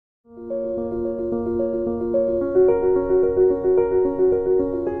Good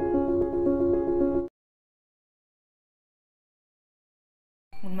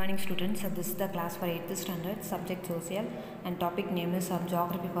morning students. This is the class for 8th standard, subject social, and topic name is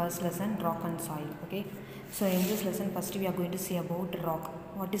geography first lesson, rock and soil. Okay, so in this lesson first we are going to see about rock,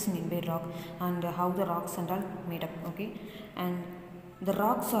 what is meant by rock and how the rocks and all made up. Okay, and the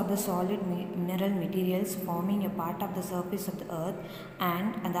rocks are the solid mineral materials forming a part of the surface of the earth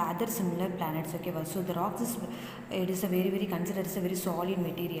and the other similar planets. Okay, so the rocks is a very considered as a very solid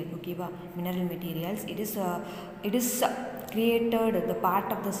material. Okay, mineral materials. It is created the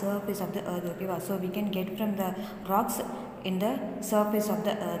part of the surface of the earth. Okay, so we can get from the rocks in the surface of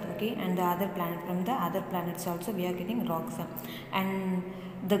the earth. Okay, and the other planet, from the other planets also we are getting rocks. And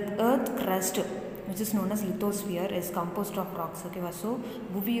the earth crust, which is known as lithosphere, is composed of rocks. Okay, so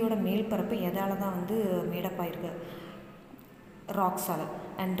பூமியோட மேல் பரப்பு எதால தான் வந்து made up ஆயிருக்கு, rocks ஆல.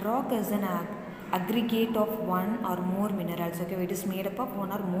 And rock is an aggregate of one or more minerals. Okay, it is made up of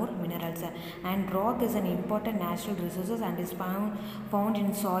one or more minerals, and rock is an important natural resources and is found in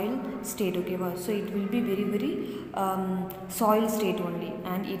soil state. Okay, so it will be very soil state only,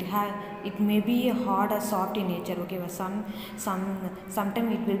 and it may be hard or soft in nature. Okay, sometimes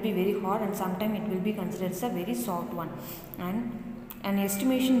it will be very hard and sometimes it will be considered as a very soft one. And an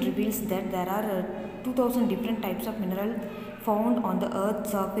estimation reveals that there are 2000 different types of mineral found on the earth's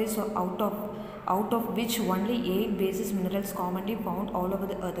surface, out of which only 8 basis minerals commonly found all over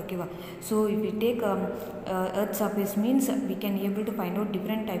the earth. Okay, so if we take earth surface, means we can able to find out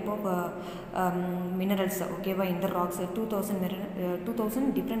different type of minerals. Okay, in the rocks, 2000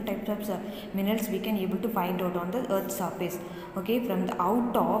 different types of minerals we can able to find out on the earth surface. Okay, from the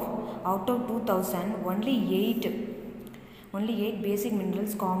out of 2000, only 8 basic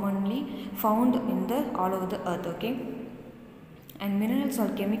minerals commonly found in the all over the earth. Okay, and minerals are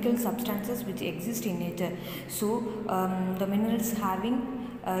chemical substances which exist in nature. So the minerals having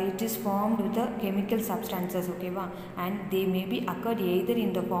it is formed with the chemical substances. Okay, and they may be occurred either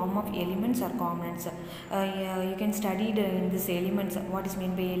in the form of elements or components. You can study in this elements, what is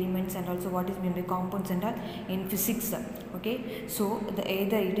meant by elements, and also what is meant by compounds and all in physics. Okay, so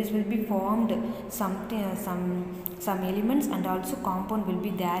either it will be formed some elements and also compound will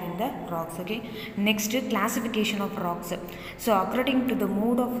be there in the rocks. Okay, next, classification of rocks. So according to the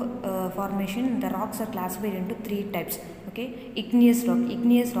mode of formation, the rocks are classified into 3 types. Okay, igneous rock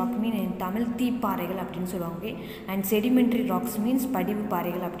mean in Tamil தீப்பாறைகள் அப்படினு சொல்லுவாங்க. Okay, and sedimentary rocks means படிவு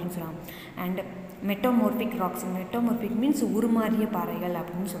பாறைகள் அப்படினு சொல்லுவாங்க. And metamorphic rocks means உருமாறிய பாறைகள்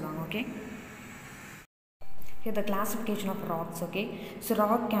அப்படினு சொல்லுவாங்க. Okay, here the classification of rocks. Okay, so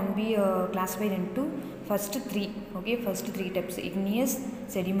rock can be classified into first 3. Okay, first 3 types: igneous,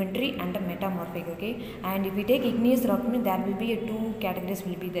 sedimentary and metamorphic. Okay, and if we take igneous rock, there will be 2 categories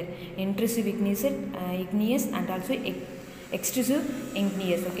will be there: intrusive igneous and also extrusive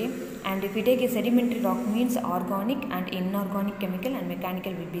igneous. Okay, and if we take a sedimentary rock, means organic and inorganic, chemical and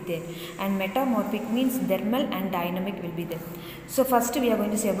mechanical will be there, and metamorphic means thermal and dynamic will be there. So first we are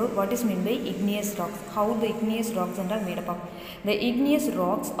going to say about what is meant by igneous rocks, how the igneous rocks and are made up of. The igneous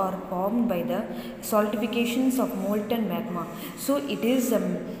rocks are formed by the solidifications of molten magma. So it is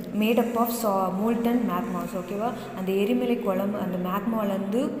made up of molten magma. Okay, and the எரிமலை குளம் அந்த மேக்மால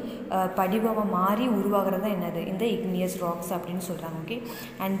இருந்து படிவமா மாறி உருவாகிறது என்னது, இந்த igneous rocks அப்படினு சொல்றாங்க. Okay,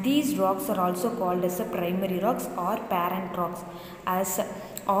 and these rocks are also called as primary rocks or parent rocks, as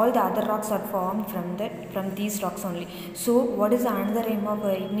all the other rocks are formed from these rocks only. So what is the another name of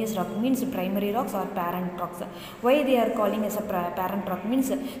igneous rock, means primary rocks or parent rocks. Why they are calling as a parent rock,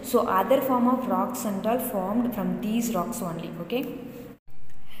 means so other form of rocks and all formed from these rocks only. Okay,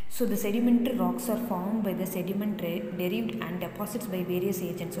 so the sedimentary rocks are formed by the sediment derived and deposits by various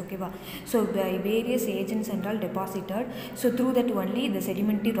agents. Okay, so by various agents and all deposited, so through that only the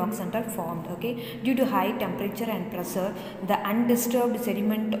sedimentary rocks and all formed. Okay, due to high temperature and pressure, the undisturbed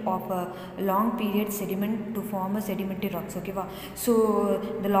sediment of a long period sediment to form a sedimentary rocks. Okay, so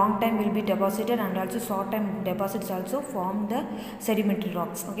the long time will be deposited and also short time deposits also form the sedimentary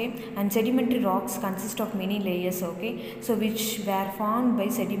rocks. Okay, and sedimentary rocks consist of many layers. Okay, so which were formed by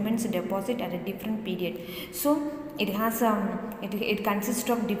sediment deposit at a different period. So it has it consists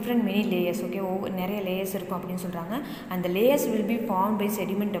of different many layers. Okay, நிறைய layers இருக்கும் அப்படினு சொல்றாங்க. And the layers will be formed by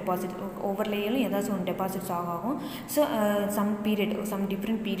sediment deposit. Over layer ஏதாச்சும் ஒரு deposits ஆகும். So some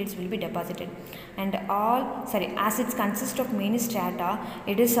different periods will be deposited, and as it consists of many strata,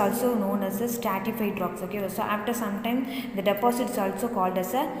 it is also known as a stratified rocks. Okay, so after some time the deposits also called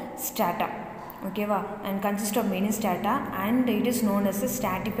as a strata. Okay, and consist of many strata, and it is known as a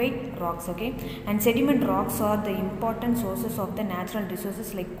stratified rocks. Okay, and sediment rocks are the important sources of the natural resources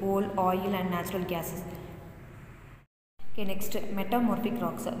like coal, oil and natural gases. Okay, next, metamorphic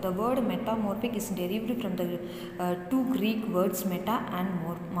rocks. The word metamorphic is derived from the two Greek words meta and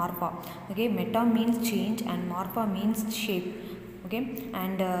morpha. Okay, meta means change and morpha means shape. Okay,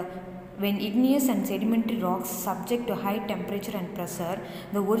 and when igneous and sedimentary rocks subject to high temperature and pressure,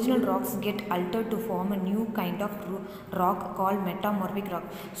 the original rocks get altered to form a new kind of rock called metamorphic rock.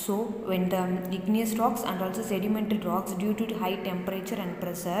 So when the igneous rocks and also sedimentary rocks, due to high temperature and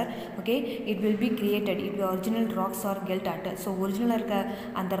pressure, okay, it will be created. If the original rocks are get altered, so original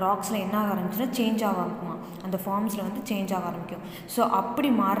and the rocks la enna arambichuna change ஆகுமா, அந்த ஃபார்ம்ஸில் வந்து change ஆக ஆரம்பிக்கும். So அப்படி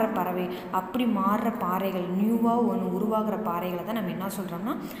மாறுற அப்படி மாறுற பாறைகள், நியூவாக ஒன்று உருவாகிற பாறைகளை தான் நம்ம என்ன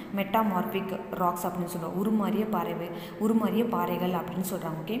சொல்கிறோம்னா மெட்டாமார்பிக் ராக்ஸ் அப்படின்னு சொல்கிறோம். உருமாறிய பாறைகள் அப்படின்னு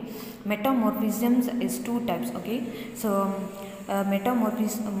சொல்கிறாங்க. Okay, மெட்டாமார்பிசம்ஸ் is 2 types. Okay, so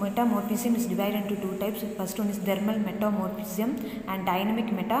metamorphism is divided into 2 types. First one is thermal metamorphism and dynamic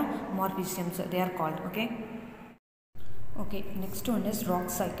metamorphism, so they are called. Okay, next one is rock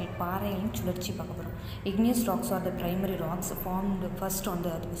cycle. பாறையின் சுழற்சி பார்க்க போகிறோம். Igneous rocks are the primary rocks formed first on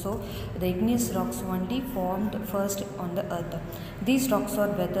the earth. So the igneous rocks only formed first on the earth. These rocks are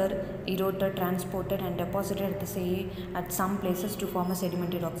weather eroded, transported and deposited at the sea at some places to form a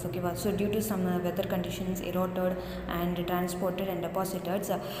sedimentary rocks. Okay, so due to some weather conditions, eroded and transported and deposited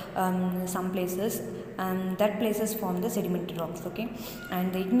some places, that places form the sedimentary rocks. Okay, and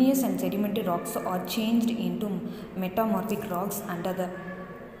the igneous and sedimentary rocks are changed into metamorphic rocks under the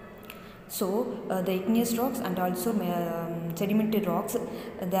the igneous rocks and also sedimentary rocks,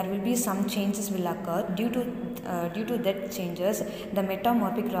 there will be some changes will occur. Due to that changes, the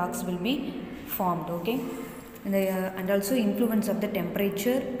metamorphic rocks will be formed. Okay, and also influence of the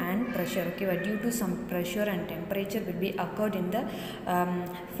temperature and pressure. Okay, but due to some pressure and temperature will be occurred in the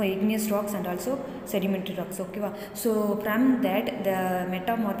for igneous rocks and also sedimentary rocks. Okay, so from that the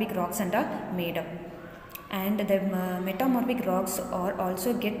metamorphic rocks are made up. And the metamorphic rocks are also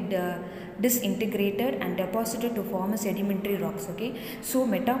get disintegrated and deposited to form a sedimentary rocks. Okay, so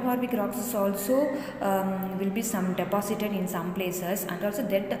metamorphic rocks is also will be some deposited in some places, and also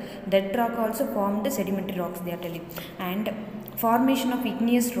that rock also formed sedimentary rocks, they are telling. And formation of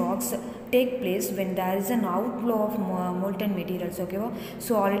igneous rocks take place when there is an outflow of molten materials. Okay,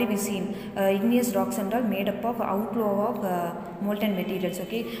 so already we seen igneous rocks and all made up of outflow of molten materials.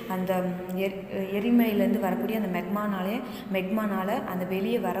 Okay, and the எரிமலையிலேருந்து வரக்கூடிய அந்த மெக்மானால அந்த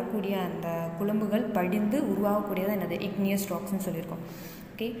வெளியே வரக்கூடிய அந்த குழம்புகள் படிந்து உருவாகக்கூடியது என்னது igneous rocks சொல்லியிருக்கோம்.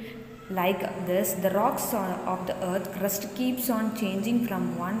 Okay, like this, the rocks of the earth crust keeps on changing from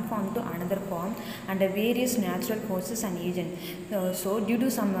one form to another form under various natural forces and agents. So due to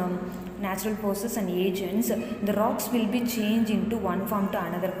some natural forces and agents, the rocks will be changed into one form to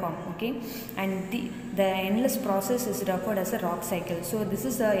another form. Okay, and the endless process is referred as a rock cycle. So this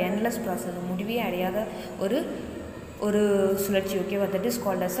is a endless process, முடிவே அடையாத ஒரு சுழற்சி. Okay, that is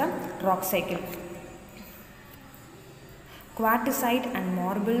called as a rock cycle. Quartzite and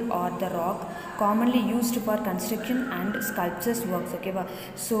marble are the rock commonly used for construction and sculptures works. Okay,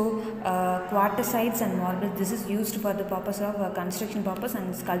 so quartzites and marble, this is used for the purpose of construction purpose and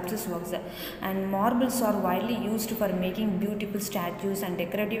sculptures works. And marbles are widely used for making beautiful statues and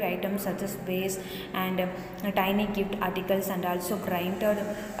decorative items such as vase and tiny gift articles, and also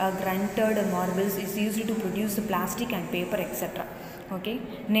grunted marbles is used to produce plastic and paper, etc. Okay,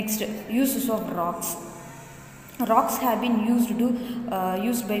 next, uses of rocks. Rocks have been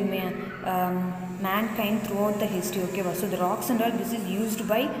used by mankind throughout the history. Okay, so the rocks and all, this is used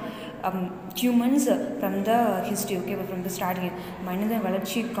by humans from the history. Okay, from the starting, மனிதன்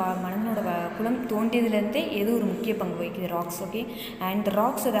மனிதனோட குலம் தோன்றியதிலிருந்தே ஏதோ ஒரு முக்கிய பங்கு வகிக்குது rocks. Okay, and the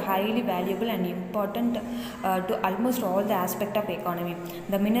rocks are highly valuable and important to almost all the aspect of economy.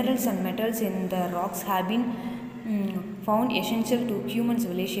 The minerals and metals in the rocks have been found essential to human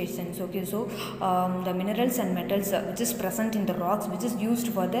civilizations. Okay, so the minerals and metals which is present in the rocks, which is used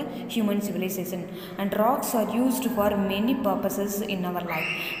for the human civilization, and rocks are used for many purposes in our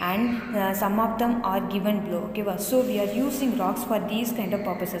life, and some of them are given below. Okay, so we are using rocks for these kind of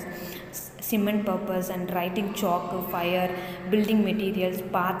purposes: cement purpose and writing chalk, fire, building materials,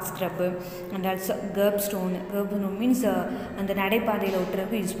 path scrub, and also curbstone means அந்த நடைபாதையில்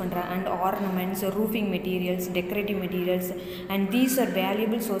ஒட்டுறதுக்கு use பண்ணுற, and ornaments, roofing materials, decorative materials, and these are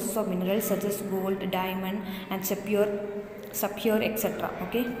valuable sources of minerals such as gold, diamond and sapphire, etc.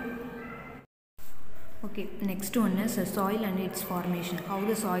 Okay, Okay, next one is soil and its formation. How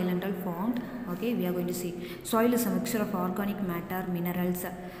the soil and all formed. Okay, we are going to see. Soil is a mixture of organic matter,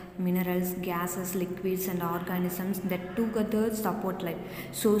 minerals, gases, liquids, and organisms that together support life.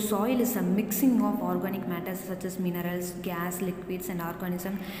 So soil is a mixing of organic matters such as minerals, gas, liquids, and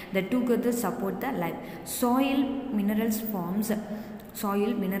organisms that together support the life. Soil minerals form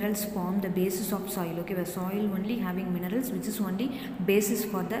the basis of soil. Okay, where soil only having minerals, which is only basis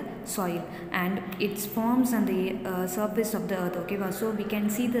for the soil, and it forms on the surface of the earth. Okay, so we can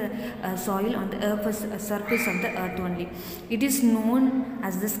see the soil on the surface of the earth only. It is known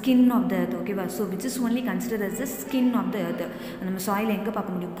as the skin of the earth. Okay, so which is only considered as the skin of the earth. நம்ம soil எங்க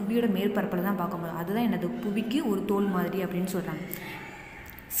பார்க்க முடியும்? புவியோட மேற்பரப்பில் தான் பார்க்க முடியும். அதுதான் என்னது, புவிக்கு ஒரு தோல் மாதிரி அப்படின்னு சொல்றாங்க.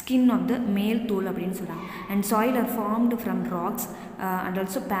 Skin of the male tool அப்படின்னு சொல்கிறாங்க. And soil are formed from rocks and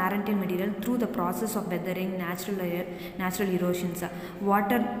also parental material through the process of weathering, natural erosions,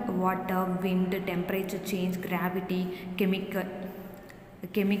 water, wind, temperature change, gravity,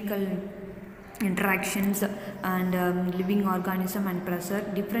 chemical interactions, and living organism and pressure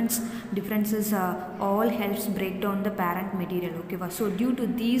differences all helps break down the parent material. Okay, so due to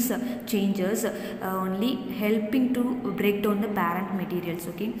these changes only helping to break down the parent materials.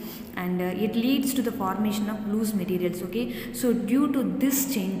 Okay, and it leads to the formation of loose materials. Okay, so due to these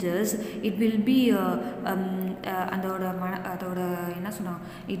changes it will be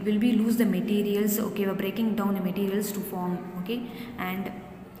it will be lose the materials. Okay, breaking down the materials to form. Okay, and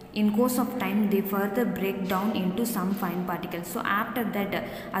in course of time they further break down into some fine particles. So after that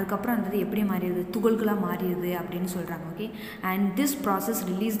அதுக்கப்புறம் அந்த எப்படி மாறிடுது, துகள்களாக மாறிடுது அப்படின்னு சொல்கிறாங்க. Okay, and this process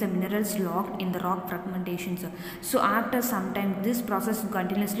release the minerals locked in the rock fragmentations. So after some time this process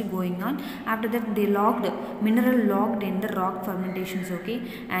continuously going on. After that they mineral locked in the rock fragmentations. Okay,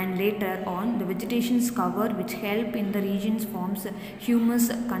 and later on the vegetations cover which help in the regions forms humus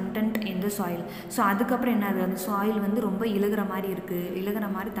content in the soil. So அதுக்கப்புறம் என்னது, அந்த soil வந்து ரொம்ப இலகுற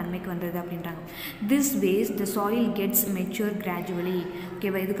மாதிரி தன்மைக்கு வந்தது அப்படின்றாங்க. This ways the soil gets mature gradually.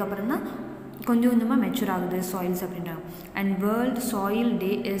 ஓகேவா, இதுக்கப்புறம் தான் கொஞ்சம் கொஞ்சமாக மெச்சூர் ஆகுது சாயில்ஸ் அப்படின்றாங்க. And world soil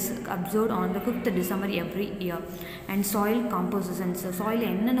day is observed on the 5th December every year. And soil compositions, soil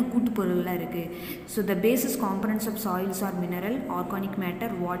என்னென்ன கூட்டு பொருள்லாம் இருக்குது. So the basis components of soils R mineral, organic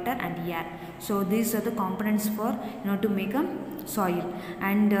matter, water and air. So these are the components for to make a soil,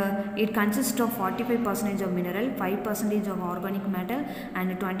 and it consists of 45% of mineral, 5% of organic matter, and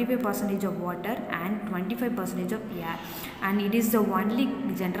 25% of water, and 25% of air. And it is the only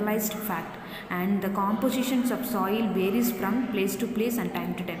generalized fact, and the compositions of soil varies from place to place and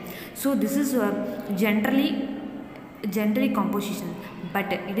time to time. So this is generally composition, but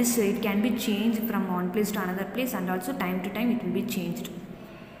it can be changed from one place to another place, and also time to time it will be changed.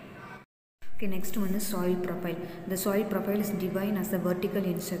 Okay, next one is soil profile. The soil profile is defined as the vertical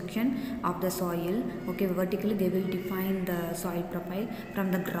insertion of the soil. Okay, vertically they will define the soil profile from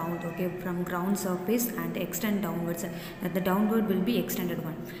the ground. Okay, from ground surface and extend downwards. The downward will be extended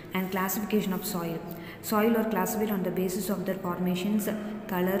one. And classification of soil. Soil are classified on the basis of their formations,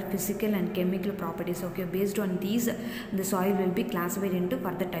 color, physical and chemical properties. Okay, based on these the soil will be classified into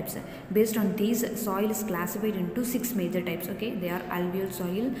further types. Based on these, soil is classified into 6 major types. Okay, they are alluvial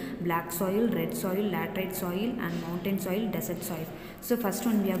soil, black soil, red soil, laterite soil, and mountain soil, desert soil. So first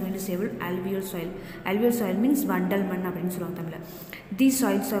one we are going to say about alluvial soil. Alluvial soil means vandal man அப்படினு சொல்லுவாங்க தமிழ்ல. These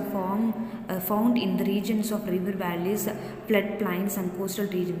soils are found in the regions of river valleys, flood plains and coastal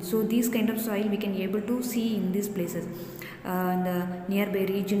regions. So these kind of soil we can able to see in these places. The nearby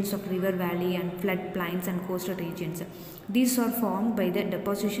regions of river valley and flood plains and coastal regions. These are formed by the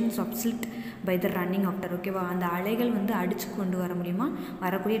depositions of silt by the running water. Okay, அந்த அலைகள் வந்து அடிச்சு கொண்டு வர முடியுமா,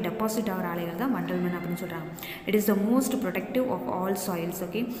 வரக்கூடிய deposit ஆகிற அலைகள் தான் வண்டல் மண் அப்படின்னு சொல்கிறாங்க. It is the most protective of all soils.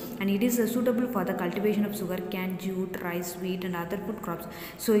 Okay, and it is suitable for the cultivation of sugar cane, jute, rice, wheat and other food crops.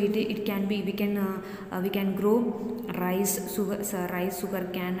 So it can be we can grow rice, sugar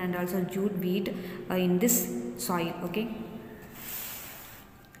cane and also jute, wheat in this soil. Okay,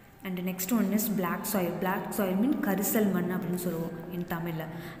 and the next one is black soil. Black soil means karisal man அப்படினு சொல்லுவோம் in Tamil.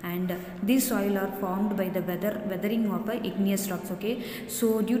 And these soil are formed by the weathering of igneous rocks. Okay, so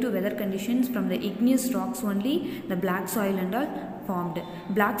due to weather conditions from the igneous rocks only the black soil and all formed.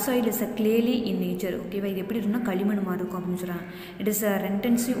 Black soil is a clayly in nature. Okay, இது எப்படி இருக்குன்னா களிமண் மாதிரி இருக்கும் அப்படின்னு சொல்றாங்க. It is a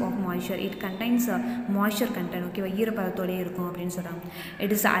retentive of moisture. It contains moisture content. Okay, ஈரப்பதத்தோட இருக்கும் அப்படின்னு சொல்றாங்க.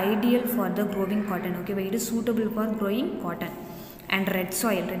 It is ideal for the growing cotton. Okay, it is suitable for growing cotton. and red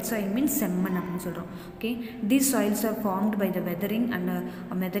soil means semman அப்படினு சொல்றோம். Okay, these soils are formed by the weathering and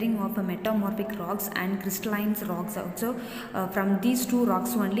weathering of metamorphic rocks and crystalline rocks. Also from these two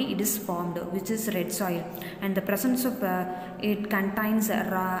rocks only it is formed, which is red soil, and the presence of it contains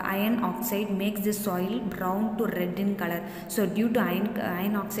iron oxide makes this soil brown to red in color. So due to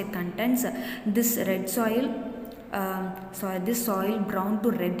iron oxide contents, this red soil so this soil brown to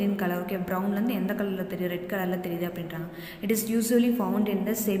red in color. Okay, brown வந்து எந்த கலர்ல தெரியுது, red கலர்ல தெரியுது அப்படின்றாங்க. It is usually found in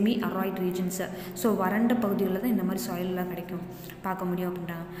the semi arid regions. So வறண்ட பகுதிகளில் தான் இந்த மாதிரி soil எல்லாம் கிடைக்கும், பார்க்க முடியும்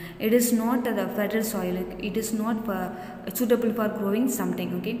அப்படின்றாங்க. It is not the fertile soil, it is not suitable for growing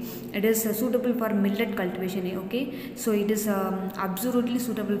something. Okay, it is suitable for millet cultivation. Okay, so it is absolutely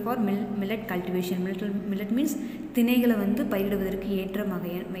suitable for millet cultivation. Millet means திணைகளை வந்து பயிரிடுவதற்கு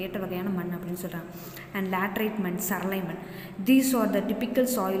ஏற்ற வகையான மண் அப்படின்னு சொல்றாங்க. And laterite mud, sarlai mud, these are the typical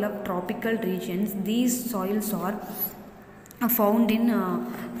soil of tropical regions. These soils are found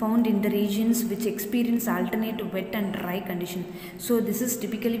in the regions which experience alternate wet and dry condition. So this is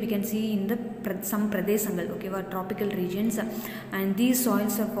typically we can see in the some pradesangal, okay, or tropical regions, and these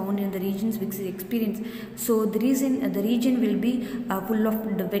soils are found in the regions which experience. So the region will be full of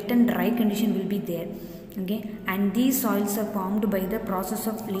the wet and dry condition will be there. Okay, and these soils are formed by the process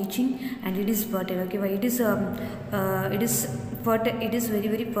of leaching, and it is fertile. Okay, it is fertile, it is very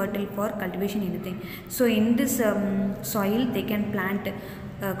very fertile for cultivation anything. So in this soil they can plant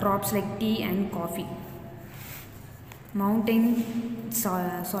crops like tea and coffee. Mountain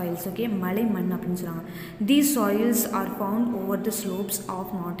soils, okay, malai mann அப்படினு சொல்றாங்க. These soils are found over the slopes of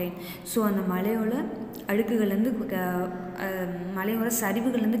mountain. So அந்த மலையோட அடுக்குகள் இருந்து மலையோர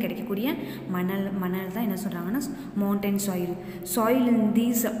சரிவுகள் இருந்து கிடைக்கக்கூடிய மணல் தான் என்ன சொல்றாங்கன்னா mountain soil. Soil in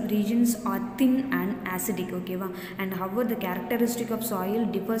these regions are thin and acidic. Okay va, and however the characteristic of soil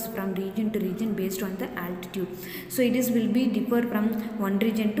differs from region to region based on the altitude. So it is will be differ from one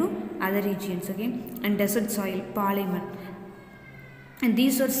region to other regions. Okay, and desert soil, palaiman, and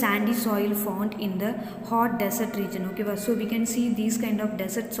these are sandy soil found in the hot desert region. Okay, so we can see these kind of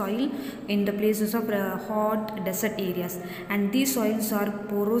desert soil in the places of hot desert areas, and these soils are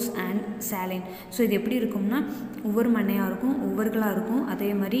porous and saline. So இது எப்படி இருக்கும்னா ஒவ்வொரு மண்ணையாக இருக்கும், ஒவ்வொருகளாக இருக்கும், அதே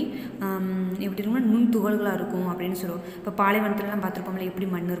மாதிரி எப்படி இருக்கும்னா நுண் துகள்களாக இருக்கும் அப்படின்னு சொல்லுவோம். இப்போ பாலைவனத்துலலாம் பார்த்துருப்போம்ல எப்படி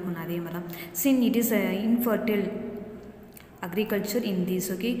மண் இருக்கும்னு, அதே மாதிரி தான். Since it is infertile agriculture in this,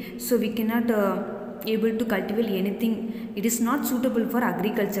 okay, so we cannot able to cultivate anything. It is not suitable for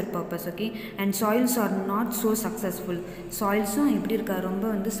agriculture purpose. Okay, and soils are not so successful. Soils எப்படி இருக்கா, ரொம்ப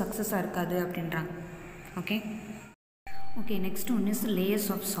வந்து சக்ஸஸாக இருக்காது அப்படின்றாங்க. Okay, okay, next one is layers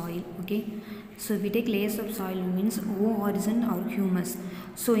of soil. Okay, so if we take layers of soil means O horizon or humus.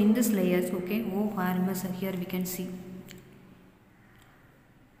 So in this layers, okay, O humus, here we can see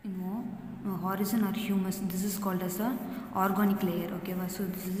in horizon or humus, this is called as a organic layer. Okay, so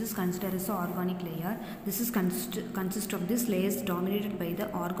this is considered as a organic layer. This is consist of this layers dominated by the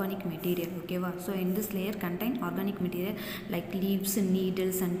organic material. Okay, so in this layer contain organic material like leaves,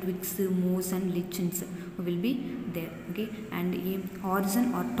 needles and twigs, moss and lichens will be there. Okay, and horizon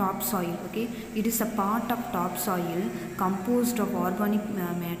or top soil, okay, it is a part of top soil composed of organic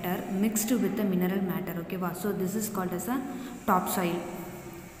matter mixed with the mineral matter. Okay, so this is called as a top soil.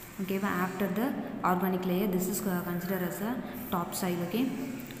 Okay, after the organic layer, this is considered as a top soil. Okay,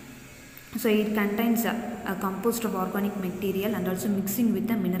 so it contains a composed of organic material and also mixing with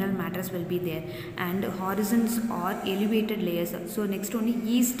the mineral matters will be there. And horizons are elevated layers. So next only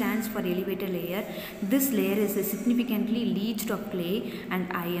E stands for elevated layer. This layer is significantly leached of clay and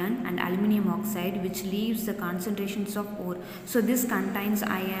iron and aluminium oxide, which leaves the concentrations of ore. So this contains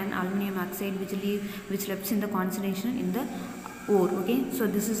iron, aluminium oxide, which left in the concentration in the ore. Okay, so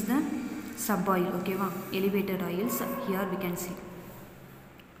this is the suboil. Okay, elevated oils here we can see,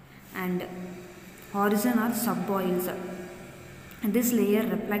 and horizon or suboils. This layer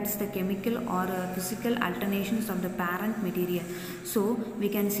reflects the chemical or physical alternations of the parent material. So we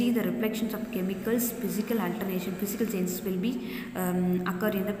can see the reflections of chemicals, physical alternation, physical changes will be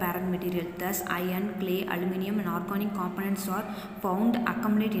occur in the parent material. Thus iron, clay, aluminium and organic components are found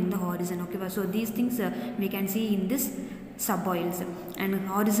accumulate in the horizon. Okay, so these things we can see in this suboils. And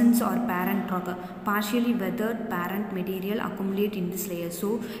horizons or parent rock, partially weathered parent material accumulate in this layer. So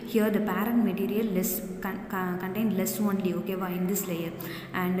here the parent material less contain less only. Okay, in this layer.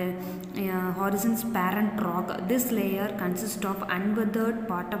 And horizons parent rock, this layer consists of unweathered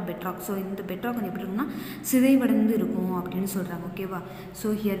part of bedrock. So in the bedrock எப்படி இருக்கும்னா சிதைவடைந்து இருக்கும் அப்படின்னு சொல்றாங்க. ஓகேவா, so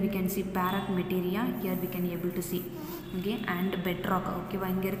here we can see parent material, here we can able to see. Okay, and bedrock. ஓகேவா,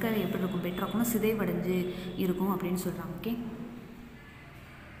 இங்க இருக்கிறது எப்படி இருக்கும், bedrockனா சிதைவடைந்து இருக்கும் அப்படின்னு சொல்றாங்க. Okay,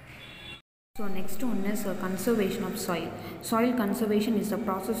 So next one is conservation of soil. Soil conservation is the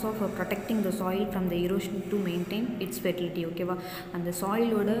process of protecting the soil from the erosion to maintain its fertility. ஓகேவா, அந்த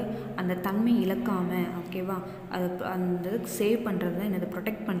சாயிலோட அந்த தன்மை இழக்காமல், ஓகேவா, அது அந்த சேவ் பண்ணுறது தான், என்னது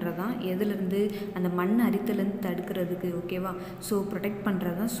ப்ரொடெக்ட் பண்ணுறது தான், எதுலேருந்து அந்த மண் அரித்துலேருந்து தடுக்கிறதுக்கு, ஓகேவா. ஸோ ப்ரொடெக்ட்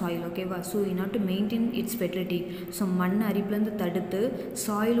பண்ணுறது தான் சாயில், ஓகேவா. So in order to maintain it's fertility, so மண் அரிப்புலேருந்து தடுத்து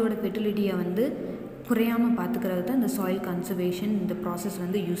சாயிலோட ஃபெர்டிலிட்டியை வந்து குறையாமல் பார்த்துக்கிறது தான் இந்த சாயில் கன்சர்வேஷன் இந்த ப்ராசஸ்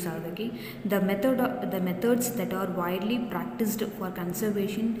வந்து யூஸ் ஆகுது. Okay, the methods that are widely practiced for conserving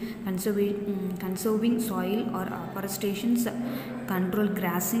soil or afforestation, control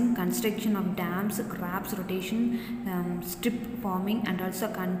grazing, construction of dams, crops rotation, strip farming, and also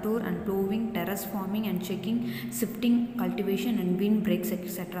contour and plowing, terrace farming and checking, shifting cultivation and wind breaks,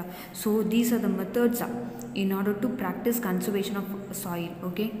 etc. So these are the methods in order to practice conservation of soil.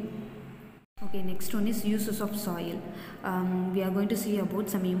 Okay, next one is uses of soil. We are going to see about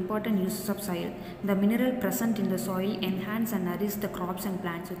some important uses of soil. The mineral present in the soil enhance and nourish the crops and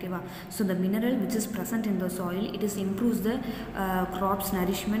plants. Okay, so the mineral which is present in the soil, it is improves the crops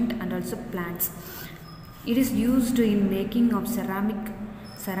nourishment and also plants. It is used in making of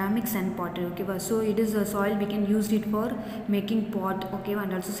ceramics and pottery. Okay, so it is a soil we can use it for making pot, okay,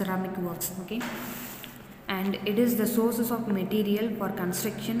 and also ceramic works. Okay, and it is the sources of material for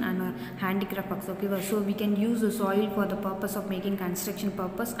construction and handicraft works. Okay, so we can use the soil for the purpose of making construction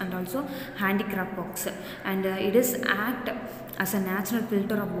purpose and also handicraft works, and it is act as a natural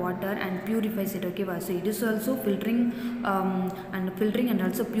filter of water and purifies it. Okay, so it is also filtering and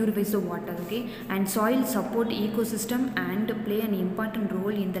also purifies the water. Okay, and soil support ecosystem and play an important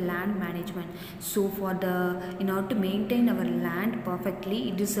role in the land management. So for the in order to maintain our land perfectly,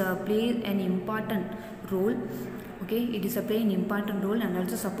 it is play an important role. Okay, it is play an important role and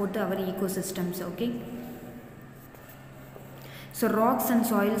also support our ecosystems. Okay, so rocks and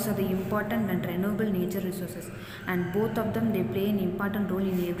soils are the important and renewable nature resources, and both of them they play an important role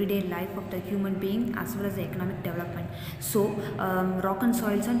in the everyday life of the human being as well as the economic development. So rock and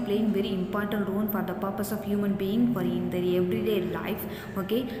soils are playing very important role for the purpose of human being for in their everyday life.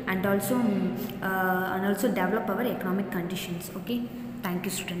 Okay, and also develop our economic conditions. Okay, thank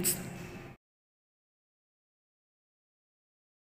you students.